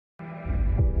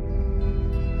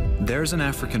There's an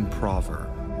African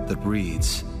proverb that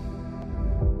reads,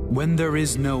 "When there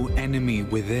is no enemy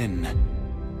within,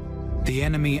 the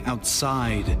enemy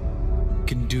outside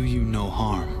can do you no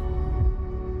harm."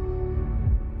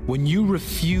 When you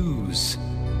refuse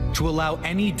to allow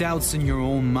any doubts in your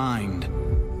own mind,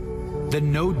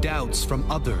 then no doubts from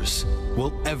others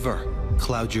will ever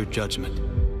cloud your judgment.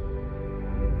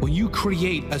 When you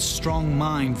create a strong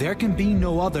mind, there can be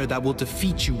no other that will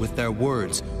defeat you with their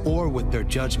words or with their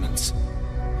judgments.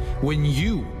 When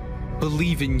you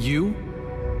believe in you,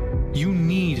 you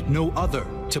need no other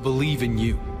to believe in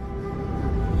you.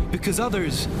 Because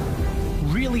others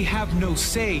really have no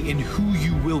say in who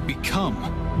you will become.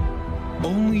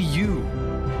 Only you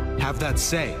have that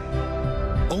say.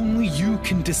 Only you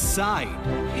can decide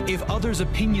if others'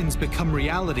 opinions become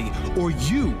reality or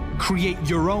you create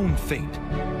your own fate.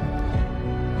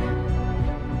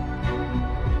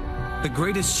 The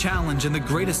greatest challenge and the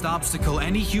greatest obstacle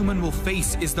any human will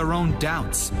face is their own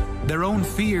doubts, their own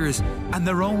fears, and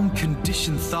their own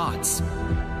conditioned thoughts.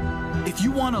 If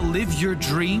you want to live your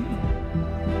dream,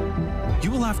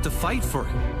 you will have to fight for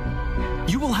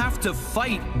it. You will have to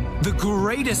fight the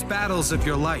greatest battles of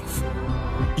your life.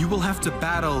 You will have to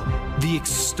battle the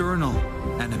external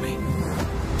enemy.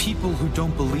 People who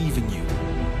don't believe in you.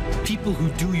 People who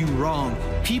do you wrong.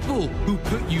 People who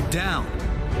put you down.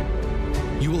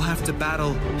 You will have to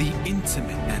battle the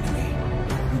intimate enemy.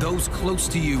 Those close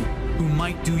to you who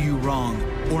might do you wrong,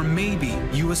 or maybe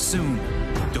you assume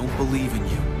don't believe in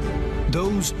you.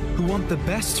 Those who want the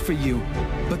best for you,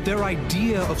 but their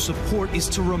idea of support is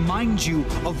to remind you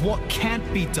of what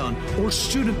can't be done or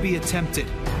shouldn't be attempted.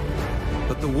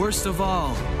 But the worst of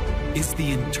all is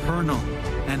the internal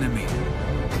enemy.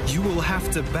 You will have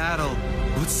to battle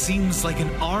what seems like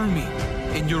an army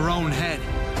in your own head,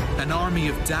 an army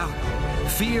of doubt,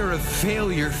 fear of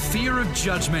failure, fear of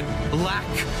judgment,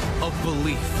 lack of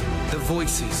belief. The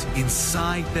voices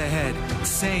inside the head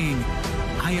saying,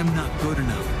 I am not good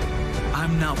enough.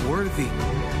 I'm not worthy.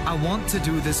 I want to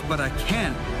do this, but I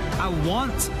can't. I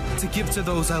want to give to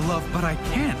those I love, but I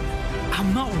can't.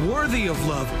 I'm not worthy of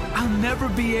love. I'll never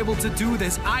be able to do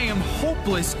this. I am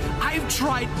hopeless. I've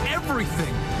tried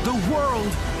everything. The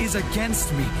world is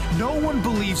against me. No one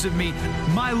believes in me.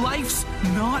 My life's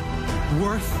not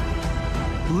worth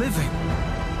living.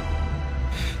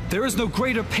 There is no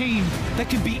greater pain that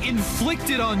can be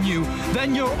inflicted on you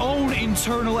than your own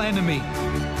internal enemy.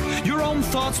 Your own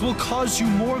thoughts will cause you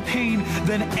more pain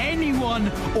than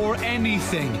anyone or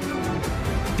anything.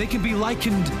 They can be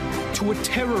likened to a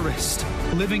terrorist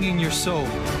living in your soul.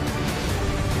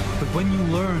 But when you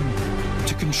learn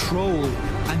to control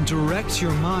and direct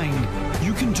your mind,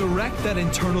 you can direct that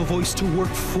internal voice to work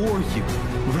for you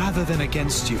rather than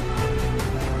against you.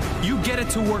 You get it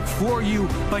to work for you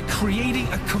by creating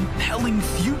a compelling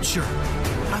future.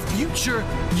 A future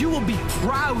you will be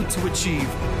proud to achieve,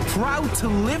 proud to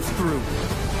live through.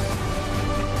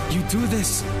 You do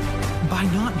this by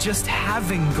not just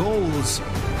having goals,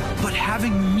 but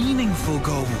having meaningful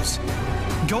goals.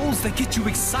 Goals that get you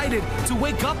excited to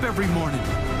wake up every morning.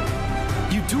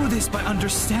 You do this by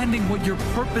understanding what your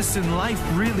purpose in life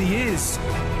really is.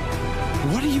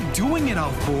 What are you doing it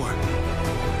all for?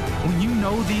 When you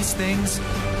know these things,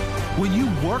 when you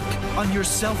work on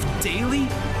yourself daily,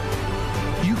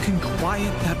 you can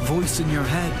quiet that voice in your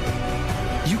head.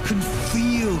 You can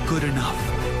feel good enough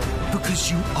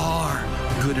because you are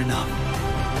good enough.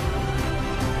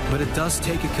 But it does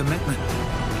take a commitment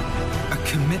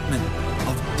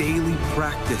of daily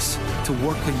practice to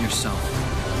work on yourself.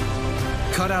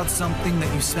 Cut out something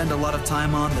that you spend a lot of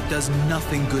time on that does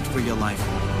nothing good for your life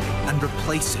and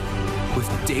replace it with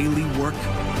daily work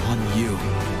on you.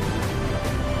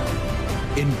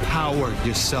 Empower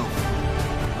yourself.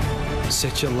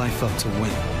 Set your life up to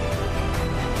win.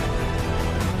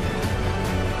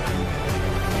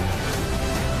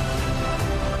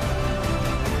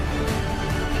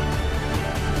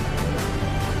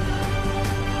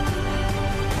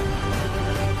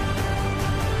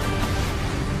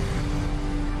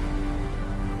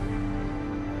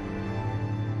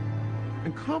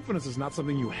 And confidence is not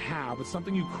something you have, it's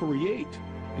something you create.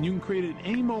 And you can create it at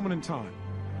any moment in time.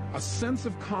 A sense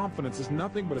of confidence is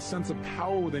nothing but a sense of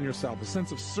power within yourself, a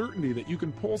sense of certainty that you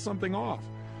can pull something off.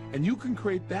 And you can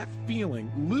create that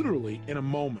feeling literally in a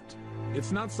moment.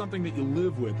 It's not something that you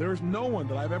live with. There's no one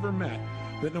that I've ever met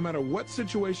that no matter what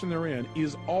situation they're in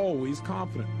is always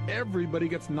confident. Everybody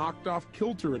gets knocked off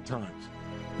kilter at times.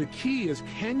 The key is,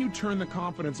 can you turn the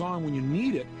confidence on when you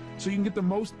need it so you can get the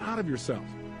most out of yourself?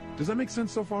 Does that make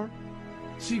sense so far?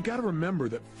 So you got to remember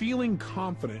that feeling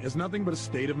confident is nothing but a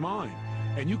state of mind.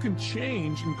 And you can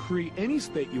change and create any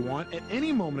state you want at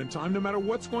any moment in time, no matter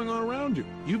what's going on around you.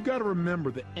 You've got to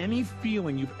remember that any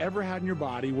feeling you've ever had in your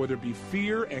body, whether it be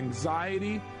fear,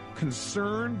 anxiety,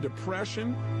 concern,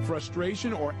 depression,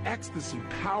 frustration, or ecstasy,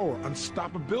 power,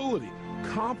 unstoppability,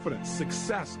 confidence,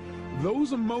 success,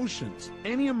 those emotions,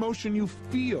 any emotion you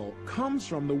feel, comes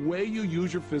from the way you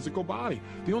use your physical body.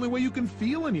 The only way you can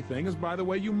feel anything is by the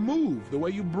way you move, the way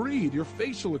you breathe, your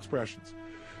facial expressions.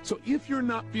 So if you're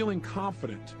not feeling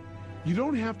confident, you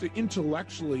don't have to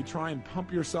intellectually try and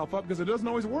pump yourself up, because it doesn't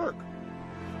always work.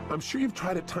 I'm sure you've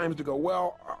tried at times to go,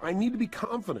 well, I need to be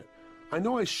confident. I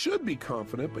know I should be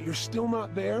confident, but you're still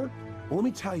not there. Well, let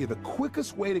me tell you, the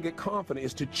quickest way to get confident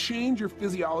is to change your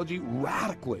physiology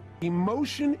radically.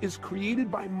 Emotion is created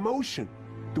by motion.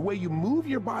 The way you move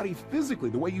your body physically,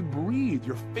 the way you breathe,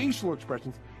 your facial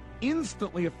expressions,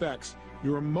 instantly affects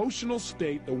your emotional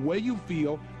state, the way you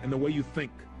feel, and the way you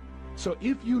think. So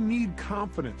if you need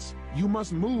confidence, you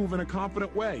must move in a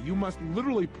confident way. You must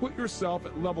literally put yourself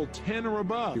at level 10 or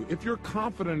above. If you're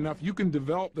confident enough, you can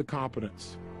develop the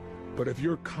competence. But if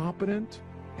you're competent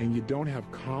and you don't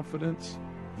have confidence,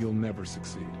 you'll never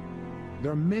succeed.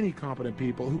 There are many competent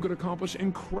people who could accomplish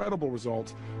incredible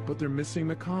results, but they're missing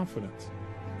the confidence.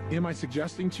 Am I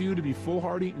suggesting to you to be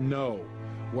foolhardy? No.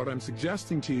 What I'm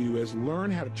suggesting to you is learn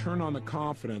how to turn on the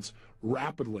confidence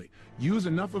rapidly. Use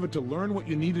enough of it to learn what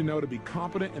you need to know to be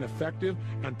competent and effective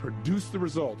and produce the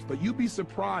results. But you'd be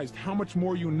surprised how much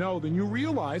more you know than you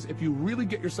realize if you really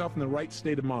get yourself in the right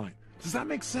state of mind. Does that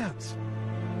make sense?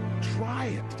 Try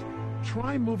it.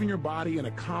 Try moving your body in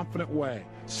a confident way.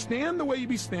 Stand the way you'd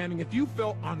be standing if you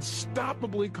felt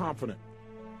unstoppably confident.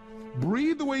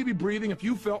 Breathe the way you'd be breathing if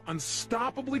you felt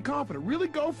unstoppably confident. Really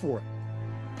go for it.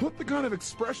 Put the kind of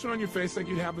expression on your face like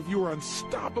you'd have if you were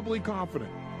unstoppably confident.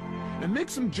 And make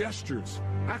some gestures.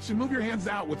 Actually move your hands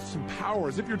out with some power,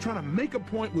 as if you're trying to make a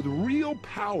point with real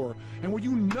power, and where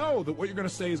you know that what you're going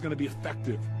to say is going to be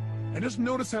effective. And just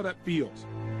notice how that feels.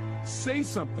 Say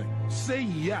something. Say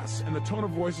yes in the tone of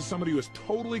voice of somebody who is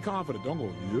totally confident. Don't go,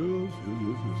 yes, yes,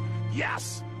 yes, yes.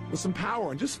 Yes! With some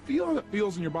power, and just feel how it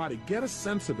feels in your body. Get a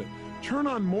sense of it. Turn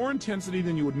on more intensity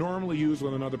than you would normally use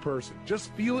with another person.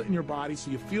 Just feel it in your body so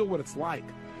you feel what it's like.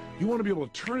 You want to be able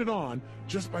to turn it on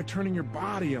just by turning your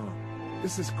body on.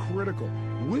 This is critical.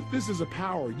 With this as a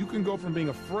power, you can go from being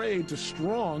afraid to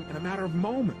strong in a matter of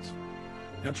moments.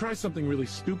 Now try something really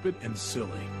stupid and silly.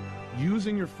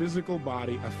 Using your physical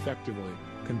body effectively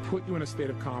can put you in a state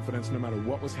of confidence no matter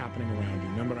what was happening around you.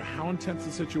 No matter how intense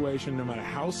the situation, no matter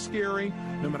how scary,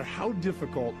 no matter how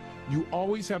difficult, you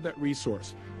always have that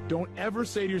resource. Don't ever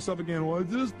say to yourself again, well, I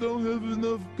just don't have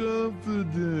enough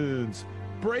confidence.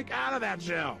 Break out of that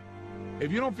shell.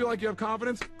 If you don't feel like you have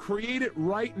confidence, create it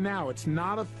right now. It's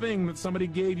not a thing that somebody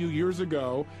gave you years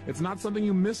ago. It's not something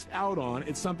you missed out on.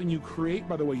 It's something you create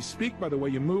by the way you speak, by the way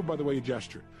you move, by the way you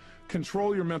gesture.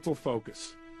 Control your mental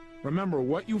focus. Remember,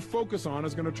 what you focus on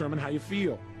is going to determine how you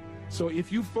feel. So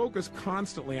if you focus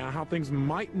constantly on how things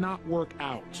might not work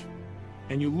out,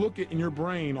 and you look at in your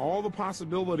brain all the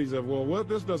possibilities of, well, what if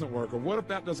this doesn't work, or what if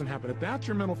that doesn't happen? If that's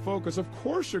your mental focus, of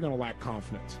course you're going to lack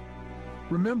confidence.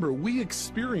 Remember, we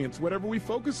experience whatever we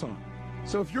focus on.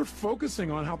 So if you're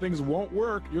focusing on how things won't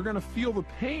work, you're going to feel the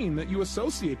pain that you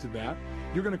associate to that.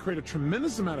 You're going to create a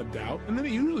tremendous amount of doubt, and then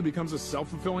it usually becomes a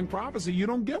self-fulfilling prophecy. You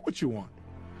don't get what you want.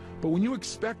 But when you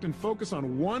expect and focus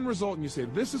on one result and you say,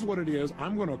 this is what it is,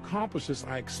 I'm going to accomplish this,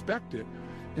 I expect it,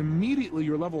 immediately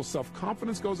your level of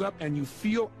self-confidence goes up and you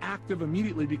feel active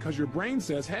immediately because your brain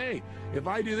says, hey, if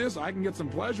I do this, I can get some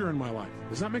pleasure in my life.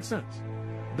 Does that make sense?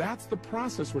 That's the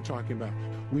process we're talking about.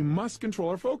 We must control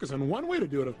our focus. And one way to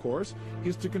do it, of course,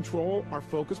 is to control our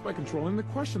focus by controlling the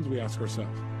questions we ask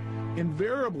ourselves.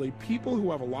 Invariably, people who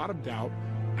have a lot of doubt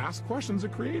ask questions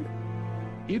that create it.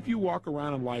 If you walk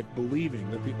around in life believing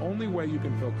that the only way you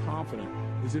can feel confident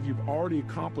is if you've already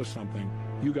accomplished something,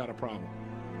 you got a problem.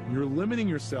 You're limiting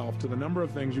yourself to the number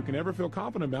of things you can ever feel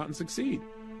confident about and succeed.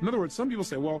 In other words, some people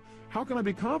say, well, how can I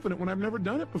be confident when I've never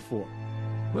done it before?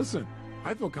 Listen,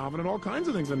 I feel confident in all kinds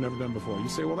of things I've never done before. You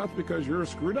say, well, that's because you're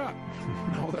screwed up.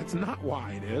 No, that's not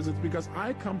why it is. It's because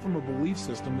I come from a belief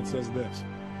system that says this,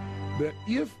 that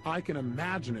if I can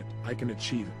imagine it, I can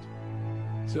achieve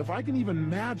it. So if I can even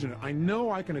imagine it, I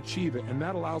know I can achieve it, and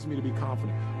that allows me to be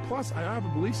confident. Plus, I have a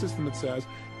belief system that says,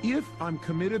 if I'm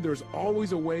committed, there's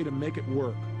always a way to make it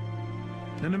work.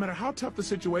 And no matter how tough the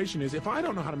situation is, if I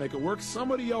don't know how to make it work,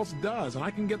 somebody else does, and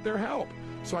I can get their help.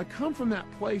 So I come from that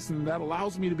place, and that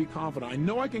allows me to be confident. I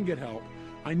know I can get help.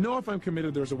 I know if I'm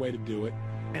committed, there's a way to do it.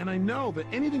 And I know that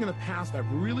anything in the past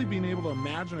I've really been able to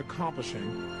imagine accomplishing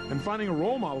and finding a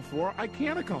role model for, I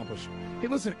can accomplish. Hey,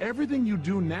 listen, everything you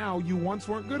do now, you once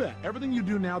weren't good at. Everything you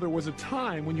do now, there was a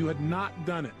time when you had not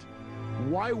done it.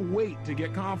 Why wait to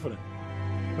get confident?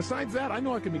 Besides that, I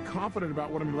know I can be confident about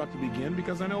what I'm about to begin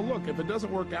because I know, look, if it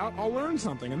doesn't work out, I'll learn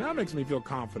something, and that makes me feel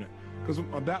confident because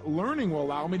that learning will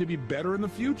allow me to be better in the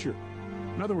future.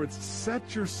 In other words,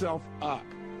 set yourself up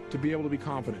to be able to be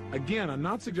confident. Again, I'm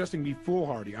not suggesting be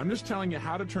foolhardy. I'm just telling you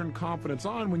how to turn confidence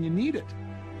on when you need it.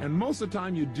 And most of the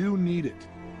time, you do need it.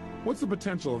 What's the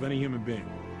potential of any human being?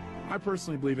 I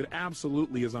personally believe it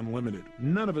absolutely is unlimited.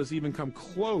 None of us even come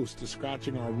close to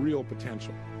scratching our real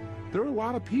potential. There are a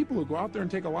lot of people who go out there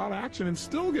and take a lot of action and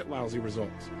still get lousy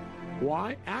results.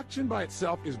 Why? Action by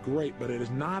itself is great, but it is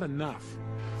not enough.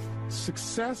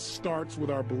 Success starts with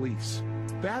our beliefs.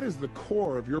 That is the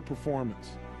core of your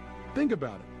performance. Think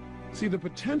about it. See, the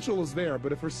potential is there,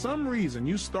 but if for some reason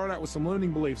you start out with some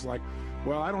limiting beliefs like,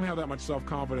 well, I don't have that much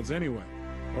self-confidence anyway,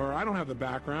 or I don't have the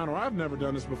background, or I've never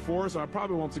done this before, so I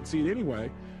probably won't succeed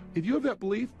anyway. If you have that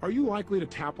belief, are you likely to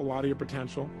tap a lot of your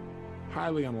potential?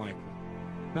 Highly unlikely.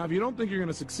 Now, if you don't think you're going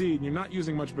to succeed and you're not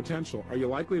using much potential, are you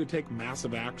likely to take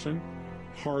massive action?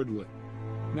 Hardly.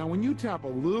 Now, when you tap a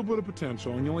little bit of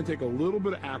potential and you only take a little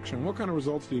bit of action, what kind of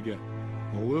results do you get?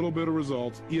 A little bit of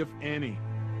results, if any.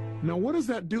 Now, what does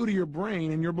that do to your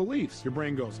brain and your beliefs? Your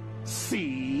brain goes,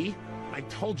 see, I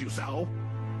told you so.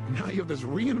 Now you have this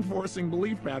reinforcing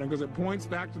belief pattern because it points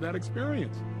back to that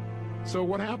experience. So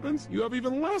what happens? You have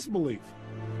even less belief.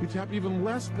 You tap even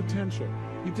less potential.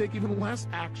 You take even less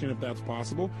action if that's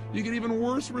possible. You get even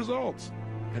worse results.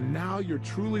 And now you're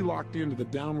truly locked into the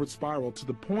downward spiral to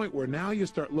the point where now you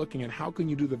start looking at how can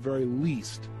you do the very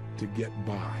least to get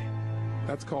by.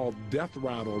 That's called death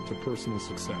rattle to personal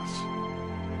success.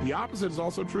 The opposite is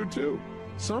also true too.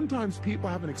 Sometimes people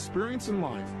have an experience in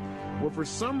life where for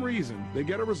some reason they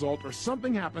get a result or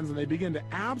something happens and they begin to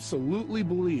absolutely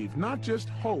believe, not just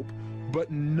hope,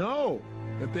 but know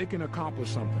that they can accomplish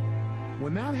something.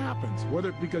 When that happens, whether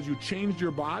it's because you changed your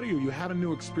body or you had a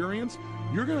new experience,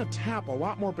 you're going to tap a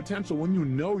lot more potential when you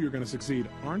know you're going to succeed,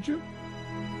 aren't you?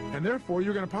 And therefore,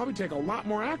 you're going to probably take a lot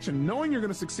more action. Knowing you're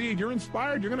going to succeed, you're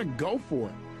inspired, you're going to go for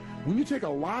it. When you take a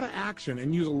lot of action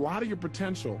and use a lot of your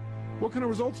potential, what kind of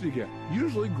results do you get?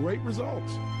 Usually great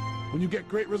results. When you get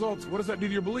great results, what does that do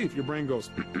to your belief? Your brain goes,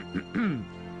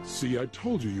 see, I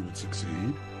told you would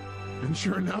succeed. And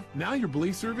sure enough, now your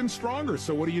beliefs are even stronger.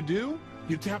 So what do?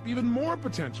 You tap even more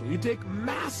potential. You take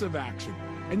massive action,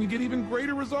 and you get even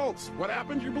greater results. What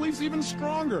happens? Your beliefs even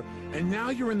stronger. And now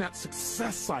you're in that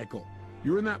success cycle.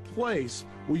 You're in that place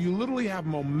where you literally have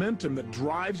momentum that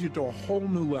drives you to a whole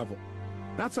new level.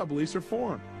 That's how beliefs are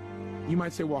formed. You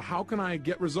might say, well, how can I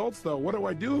get results, though? What do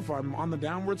I do if I'm on the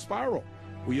downward spiral?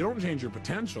 Well, you don't change your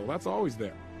potential. That's always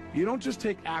there. You don't just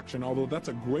take action, although that's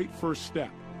a great first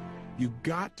step. You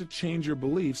got to change your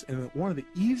beliefs, and one of the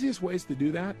easiest ways to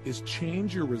do that is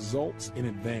change your results in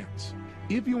advance.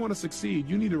 If you want to succeed,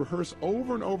 you need to rehearse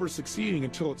over and over succeeding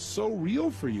until it's so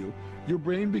real for you, your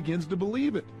brain begins to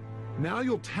believe it. Now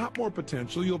you'll tap more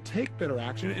potential, you'll take better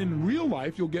action, and in real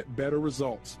life, you'll get better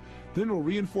results. Then it'll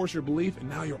reinforce your belief, and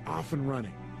now you're off and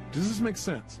running. Does this make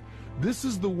sense? This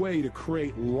is the way to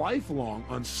create lifelong,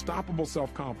 unstoppable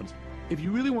self-confidence. If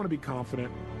you really want to be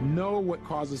confident, know what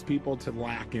causes people to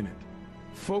lack in it.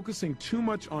 Focusing too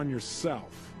much on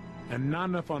yourself and not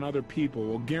enough on other people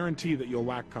will guarantee that you'll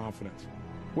lack confidence.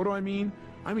 What do I mean?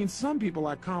 I mean, some people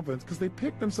lack confidence because they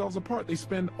pick themselves apart. They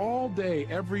spend all day,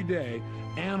 every day,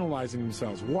 analyzing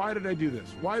themselves. Why did I do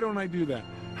this? Why don't I do that?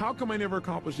 How come I never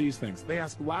accomplish these things? They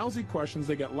ask lousy questions,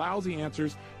 they get lousy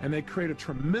answers, and they create a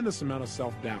tremendous amount of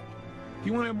self-doubt. Do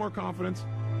you want to have more confidence?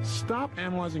 Stop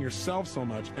analyzing yourself so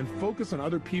much and focus on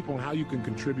other people and how you can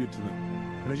contribute to them.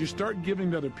 And as you start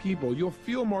giving to other people, you'll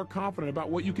feel more confident about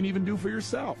what you can even do for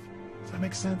yourself. Does that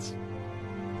make sense?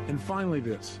 And finally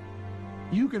this.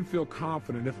 You can feel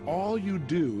confident if all you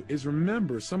do is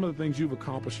remember some of the things you've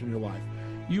accomplished in your life.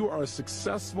 You are a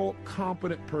successful,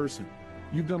 competent person.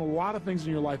 You've done a lot of things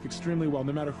in your life extremely well.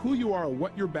 No matter who you are or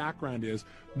what your background is,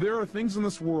 there are things in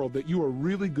this world that you are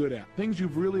really good at, things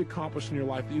you've really accomplished in your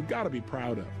life that you've got to be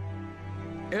proud of.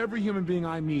 Every human being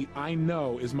I meet, I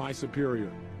know is my superior.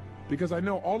 Because I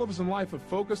know all of us in life have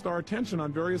focused our attention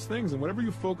on various things, and whatever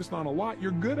you've focused on a lot,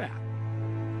 you're good at.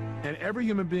 And every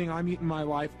human being I meet in my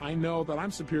life, I know that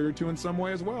I'm superior to in some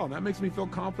way as well. And that makes me feel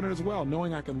confident as well,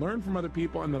 knowing I can learn from other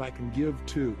people and that I can give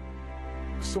too.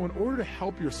 So in order to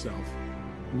help yourself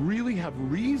really have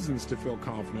reasons to feel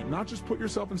confident, not just put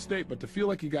yourself in state, but to feel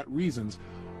like you got reasons,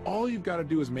 all you've got to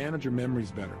do is manage your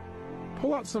memories better.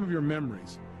 Pull out some of your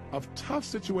memories. of tough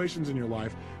situations in your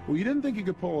life where you didn't think you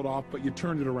could pull it off, but you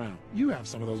turned it around. You have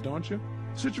some of those, don't you?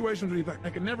 Situations where you thought, I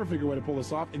could never figure a way to pull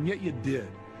this off, and yet you did.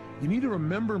 You need to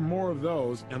remember more of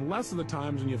those and less of the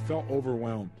times when you felt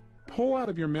overwhelmed. Pull out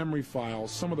of your memory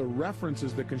files some of the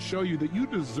references that can show you that you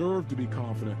deserve to be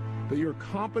confident, that you're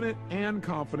competent and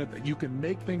confident that you can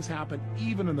make things happen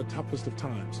even in the toughest of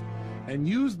times. And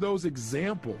use those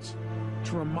examples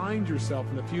to remind yourself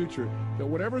in the future that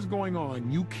whatever's going on,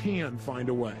 you can find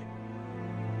a way.